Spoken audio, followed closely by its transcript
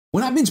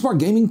When I benchmark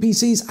gaming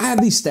PCs, I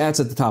have these stats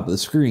at the top of the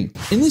screen.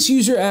 And this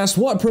user asked,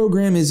 what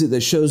program is it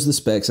that shows the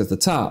specs at the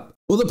top?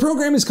 Well, the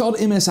program is called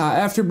MSI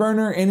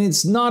Afterburner, and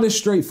it's not as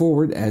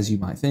straightforward as you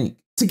might think.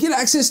 To get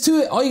access to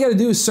it, all you gotta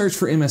do is search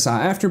for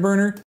MSI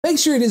Afterburner. Make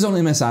sure it is on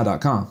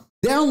MSI.com.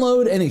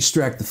 Download and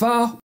extract the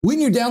file.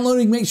 When you're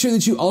downloading, make sure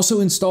that you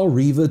also install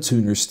Riva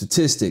Tuner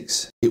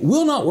Statistics. It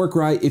will not work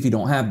right if you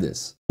don't have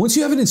this. Once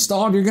you have it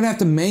installed, you're gonna have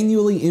to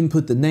manually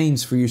input the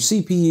names for your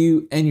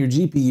CPU and your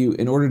GPU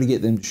in order to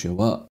get them to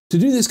show up. To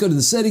do this, go to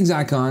the settings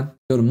icon,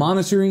 go to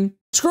monitoring,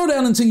 scroll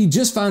down until you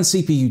just find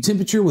CPU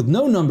temperature with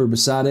no number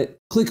beside it,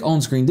 click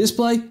on-screen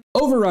display,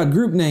 override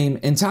group name,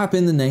 and type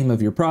in the name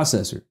of your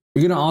processor.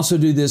 You're gonna also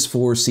do this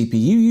for CPU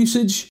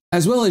usage,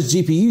 as well as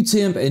GPU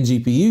temp and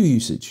GPU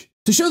usage.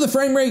 To show the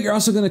frame rate, you're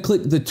also going to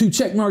click the two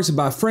check marks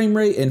by frame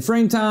rate and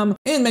frame time,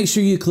 and make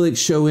sure you click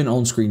show in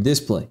on-screen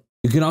display.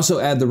 You can also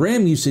add the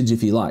RAM usage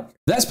if you like.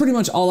 That's pretty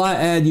much all I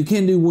add. You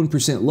can do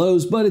 1%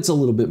 lows, but it's a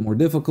little bit more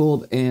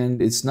difficult and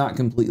it's not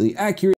completely accurate.